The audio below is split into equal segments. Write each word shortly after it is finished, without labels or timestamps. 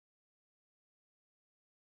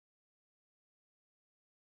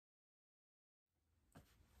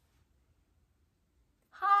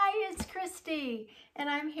Christy, and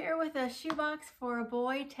I'm here with a shoebox for a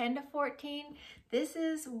boy 10 to 14. This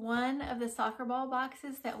is one of the soccer ball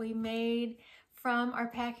boxes that we made from our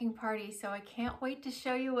packing party, so I can't wait to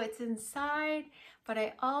show you what's inside, but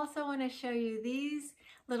I also want to show you these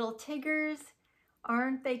little Tiggers.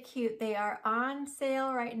 Aren't they cute? They are on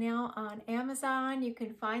sale right now on Amazon. You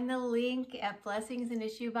can find the link at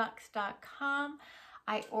blessingsinashoebox.com.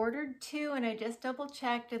 I ordered 2 and I just double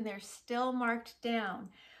checked and they're still marked down.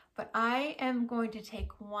 But I am going to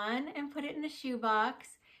take 1 and put it in a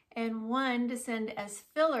shoebox and 1 to send as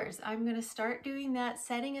fillers. I'm going to start doing that,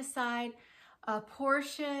 setting aside a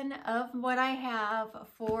portion of what I have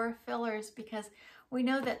for fillers, because we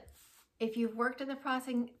know that if you've worked in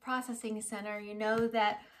the processing center, you know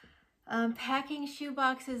that packing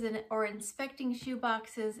shoeboxes or inspecting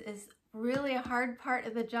shoeboxes is really a hard part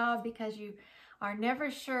of the job, because you are never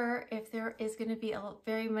sure if there is going to be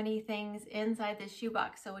very many things inside the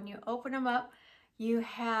shoebox. So when you open them up, you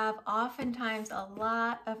have oftentimes a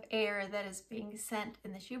lot of air that is being sent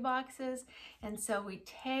in the shoeboxes. And so we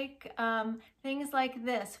take things like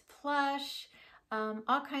this, plush,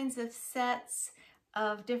 all kinds of sets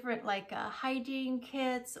of different hygiene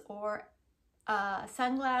kits or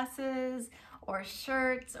sunglasses or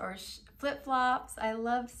shirts or flip-flops. I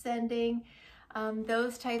love sending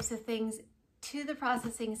those types of things to the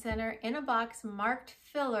processing center in a box marked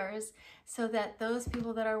fillers, so that those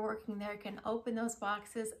people that are working there can open those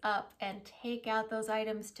boxes up and take out those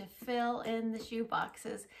items to fill in the shoe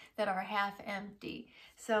boxes that are half empty.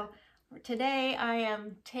 So today I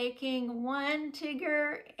am taking 1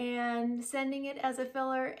 Tigger and sending it as a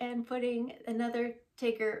filler and putting another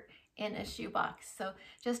Tigger in a shoebox. So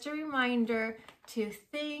just a reminder to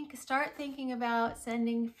start thinking about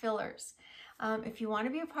sending fillers. If you want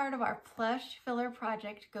to be a part of our plush filler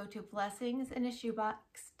project, go to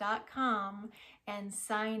blessingsinashoebox.com and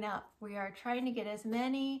sign up. We are trying to get as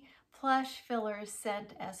many plush fillers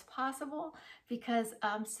sent as possible, because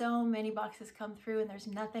so many boxes come through and there's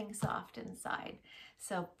nothing soft inside.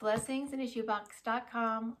 So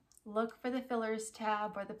blessingsinashoebox.com, look for the fillers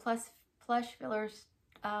tab or the plush fillers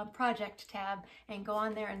project tab, and go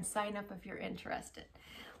on there and sign up if you're interested.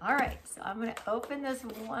 All right, so I'm going to open this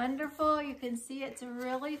wonderful, you can see it's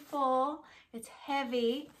really full, it's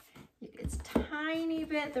heavy, it's tiny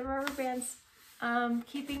bit, the rubber band's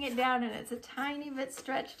keeping it down, and it's a tiny bit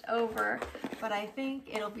stretched over, but I think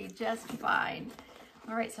it'll be just fine.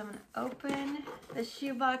 All right, so I'm going to open the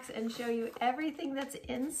shoebox and show you everything that's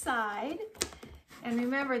inside. And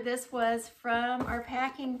remember, this was from our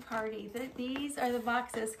packing party. These are the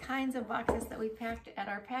kinds of boxes that we packed at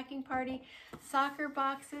our packing party. Soccer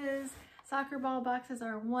ball boxes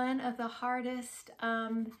are one of the hardest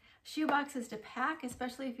shoe boxes to pack,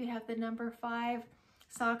 especially if you have the number 5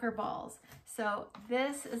 soccer balls. So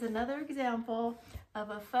this is another example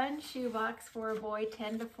of a fun shoebox for a boy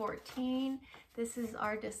 10 to 14. This is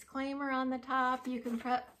our disclaimer on the top. You can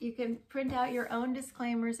print out your own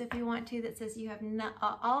disclaimers if you want to, that says you have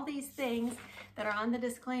all these things that are on the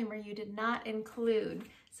disclaimer you did not include.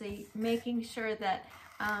 So making sure that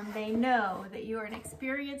they know that you are an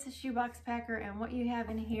experienced shoebox packer and what you have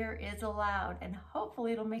in here is allowed, and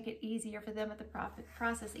hopefully it'll make it easier for them at the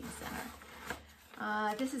processing center.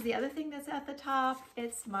 This is the other thing that's at the top.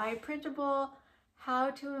 It's my printable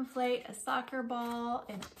How to Inflate a Soccer Ball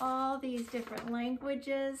in all these different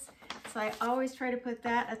languages. So I always try to put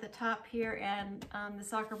that at the top here, and the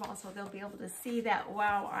soccer ball, so they'll be able to see that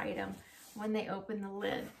wow item when they open the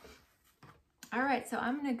lid. All right, so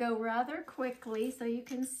I'm going to go rather quickly so you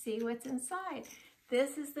can see what's inside.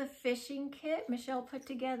 This is the fishing kit Michelle put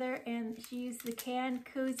together, and she used the canned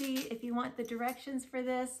koozie. If you want the directions for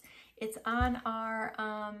this, it's on our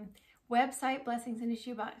website,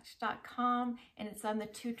 blessingsinashoebox.com, and it's on the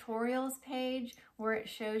tutorials page where it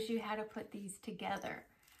shows you how to put these together.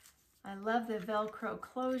 I love the Velcro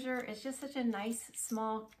closure. It's just such a nice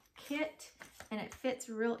small kit, and it fits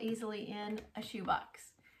real easily in a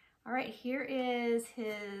shoebox. All right, here is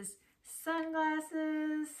his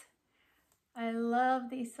sunglasses. I love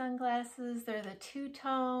these sunglasses. They're the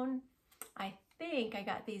two-tone. I think I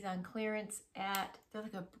got these on clearance they're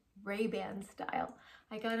like a Ray-Ban style.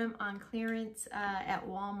 I got them on clearance at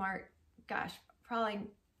Walmart, gosh, probably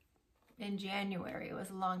in January. It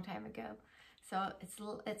was a long time ago. So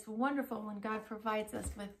it's wonderful when God provides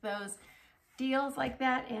us with those deals like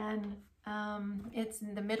that, and it's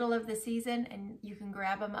in the middle of the season and you can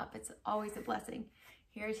grab them up. It's always a blessing.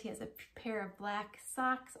 He has a pair of black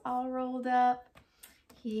socks all rolled up.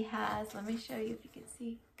 He has, let me show you if you can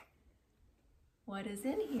see what is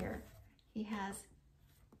in here. He has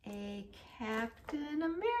a Captain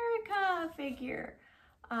America figure.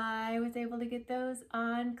 I was able to get those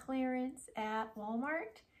on clearance at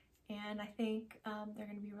Walmart, and I think they're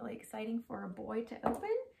going to be really exciting for a boy to open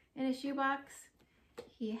in a shoebox.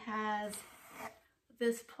 He has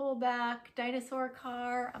this pullback dinosaur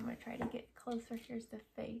car. I'm going to try to get closer. Here's the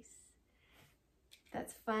face.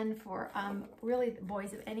 That's fun for really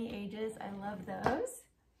boys of any ages. I love those.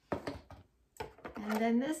 And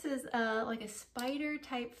then this is like a spider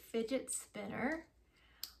type fidget spinner.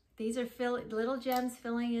 These are little gems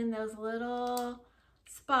filling in those little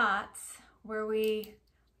spots where we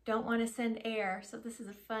don't want to send air. So this is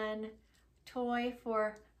a fun toy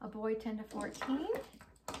for a boy 10 to 14.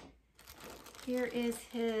 Here is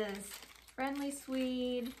his Friendly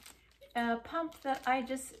Swede pump that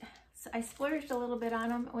I splurged a little bit on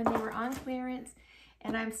them when they were on clearance,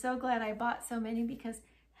 and I'm so glad I bought so many because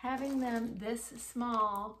having them this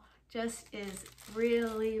small just is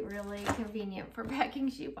really, really convenient for packing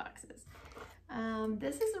shoe boxes.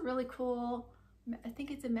 This is a really cool, I think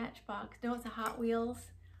it's a Matchbox. No, it's a Hot Wheels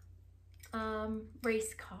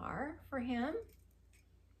race car for him.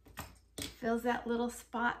 Fills that little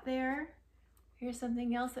spot there. Here's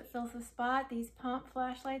something else that fills the spot. These pump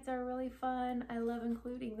flashlights are really fun. I love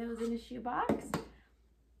including those in a shoebox.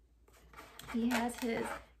 He has his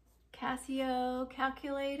Casio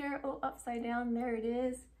calculator. Oh, upside down, there it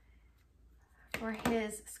is. For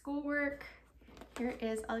his schoolwork. Here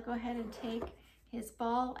is, I'll go ahead and take his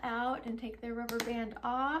ball out and take the rubber band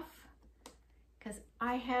off because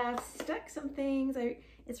I have stuck some things.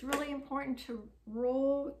 It's really important to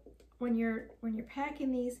roll when you're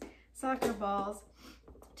packing these soccer balls,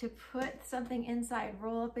 to put something inside.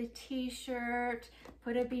 Roll up a t-shirt,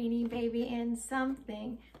 put a Beanie Baby in,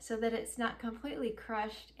 something so that it's not completely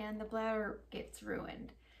crushed and the bladder gets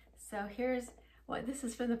ruined. So here's what this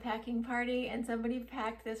is from the packing party, and somebody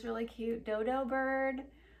packed this really cute dodo bird.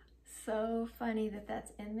 So funny that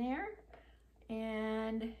that's in there.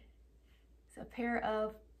 And it's a pair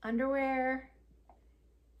of underwear,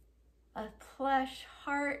 a plush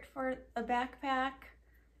heart for a backpack,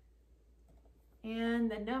 and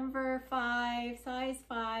the number 5, size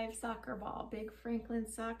 5 soccer ball, big Franklin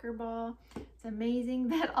soccer ball. It's amazing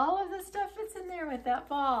that all of the stuff fits in there with that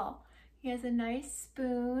ball. He has a nice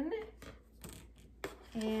spoon,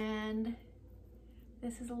 and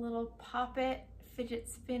this is a little Pop-It fidget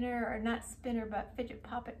spinner, or not spinner, but fidget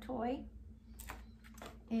Pop-It toy.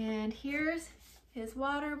 And here's his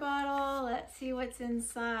water bottle. Let's see what's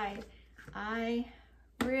inside. I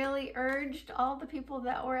really urged all the people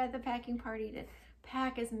that were at the packing party to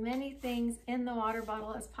pack as many things in the water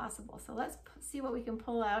bottle as possible. So let's see what we can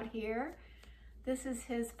pull out here. This is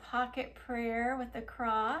his pocket prayer with the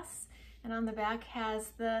cross, and on the back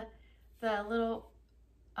has the little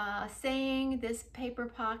saying. This paper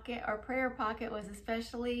pocket or prayer pocket was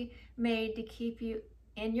especially made to keep you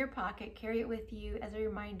in your pocket, carry it with you as a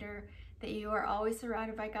reminder that you are always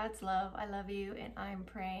surrounded by God's love. I love you and I'm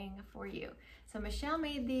praying for you. So Michelle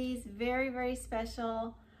made these very, very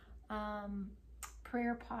special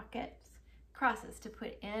prayer pockets, crosses to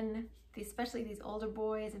put in, especially these older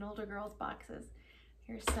boys and older girls boxes.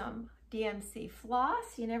 Here's some DMC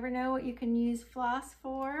floss. You never know what you can use floss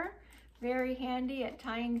for. Very handy at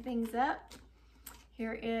tying things up.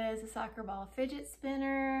 Here is a soccer ball fidget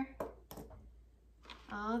spinner.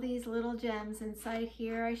 All these little gems inside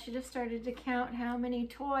here. I should have started to count how many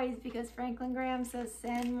toys because Franklin Graham says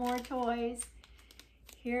send more toys.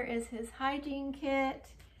 Here is his hygiene kit.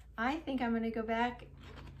 I think I'm going to go back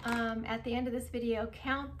at the end of this video,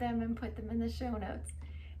 count them and put them in the show notes.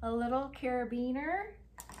 A little carabiner,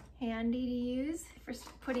 handy to use for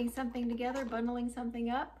putting something together, bundling something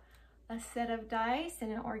up. A set of dice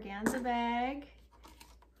and an organza bag.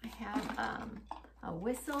 I have a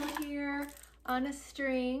whistle here on a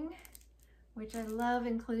string, which I love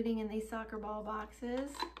including in these soccer ball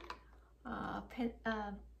boxes.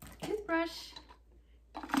 Toothbrush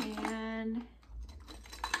and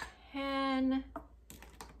pen,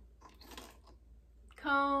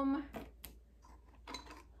 comb.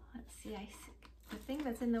 Let's see, the thing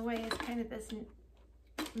that's in the way is kind of this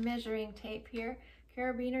measuring tape here.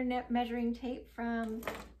 Carabiner measuring tape from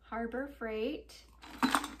Harbor Freight.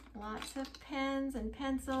 Lots of pens and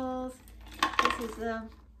pencils. This is a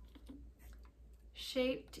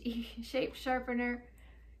shaped sharpener.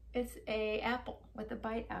 It's a apple with a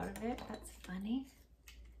bite out of it. That's funny.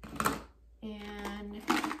 And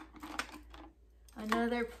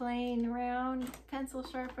another plain round pencil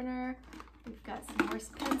sharpener. We've got some more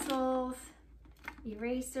pencils,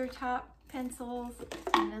 eraser top pencils,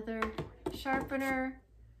 another sharpener,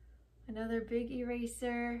 another big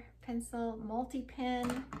eraser, pencil,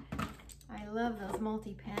 multi-pen. I love those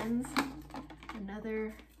multi-pens.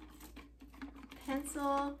 Another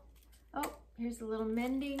pencil. Oh, here's a little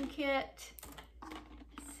mending kit.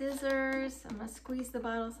 Scissors. I'm going to squeeze the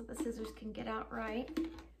bottle so the scissors can get out right.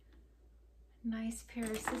 Nice pair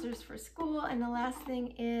of scissors for school. And the last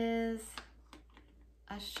thing is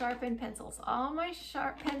a sharpened pencils. All my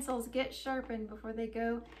sharp pencils get sharpened before they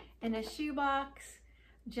go in a shoebox,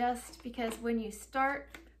 just because when you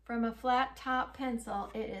start from a flat top pencil,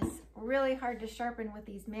 it is really hard to sharpen with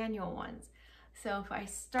these manual ones. So if I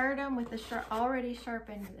start them with the already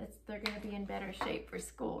sharpened, they're going to be in better shape for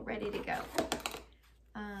school, ready to go.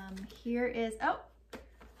 Here is, oh,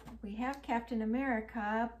 we have Captain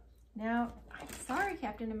America. Now, I'm sorry,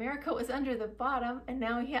 Captain America was under the bottom, and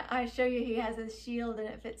now I show you he has his shield and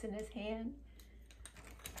it fits in his hand.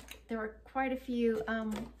 There were quite a few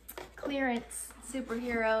clearance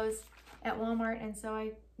superheroes at Walmart, and so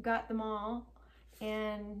I got them all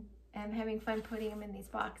and am having fun putting them in these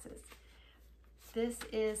boxes. This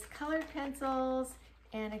is colored pencils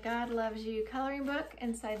and a God Loves You coloring book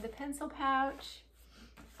inside the pencil pouch.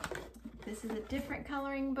 This is a different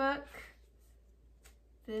coloring book.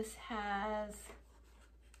 This has,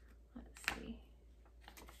 let's see,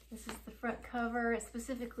 this is the front cover. It's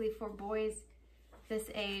specifically for boys this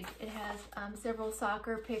age. It has several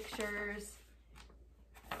soccer pictures,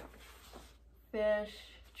 fish,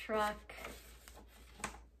 truck,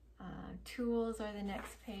 tools are the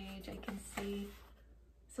next page, I can see.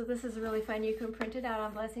 So this is really fun. You can print it out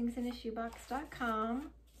on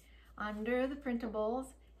blessingsinashoebox.com under the printables.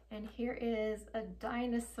 And here is a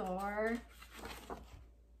dinosaur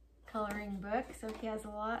coloring book. So he has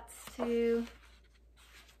lots to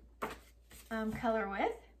color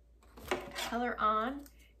with, color on.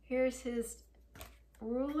 Here's his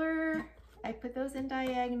ruler. I put those in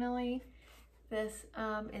diagonally. This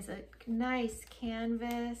is a nice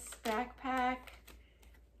canvas backpack.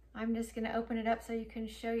 I'm just going to open it up so you can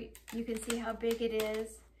see how big it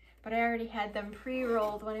is. But I already had them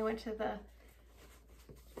pre-rolled when I went to the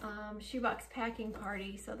shoebox packing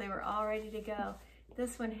party, so they were all ready to go.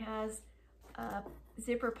 This one has a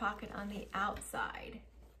zipper pocket on the outside,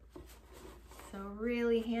 so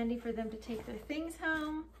really handy for them to take their things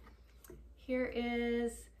home. Here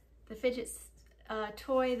is the fidget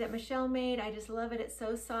toy that Michelle made. I just love it. It's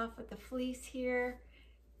so soft with the fleece here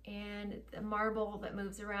and the marble that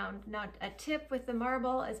moves around. Now, a tip with the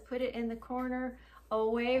marble is put it in the corner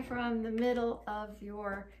away from the middle of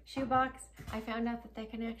your shoebox. I found out that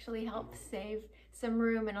can actually help save some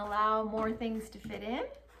room and allow more things to fit in.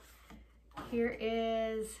 Here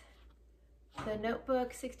is the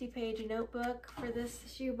notebook, 60-page notebook for this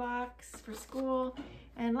shoebox for school.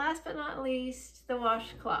 And last but not least, the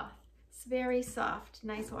washcloth. It's very soft,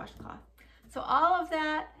 nice washcloth. So all of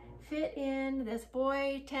that fit in this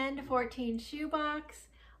boy 10 to 14 shoebox.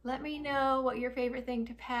 Let me know what your favorite thing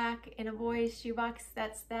to pack in a boy's shoebox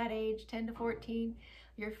that's that age, 10 to 14,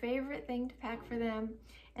 your favorite thing to pack for them.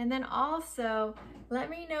 And then also, let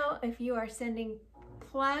me know if you are sending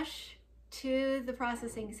plush to the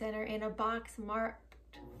processing center in a box marked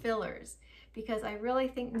fillers, because I really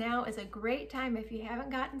think now is a great time, if you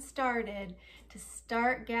haven't gotten started, to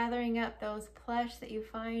start gathering up those plush that you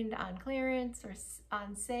find on clearance or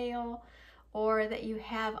on sale, or that you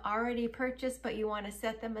have already purchased but you want to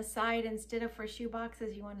set them aside instead of for shoe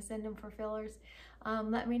boxes, you want to send them for fillers.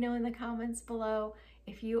 Let me know in the comments below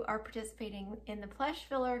if you are participating in the plush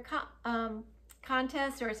filler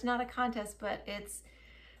contest, or it's not a contest, but it's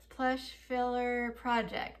plush filler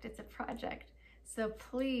project. It's a project. So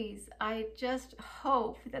please, I just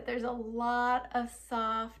hope that there's a lot of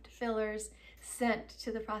soft fillers sent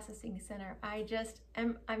to the processing center.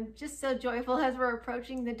 I'm just so joyful as we're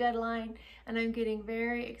approaching the deadline, and I'm getting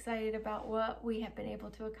very excited about what we have been able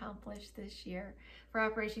to accomplish this year for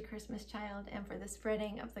Operation Christmas Child and for the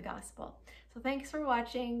spreading of the gospel. So thanks for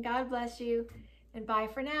watching. God bless you, and bye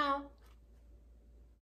for now.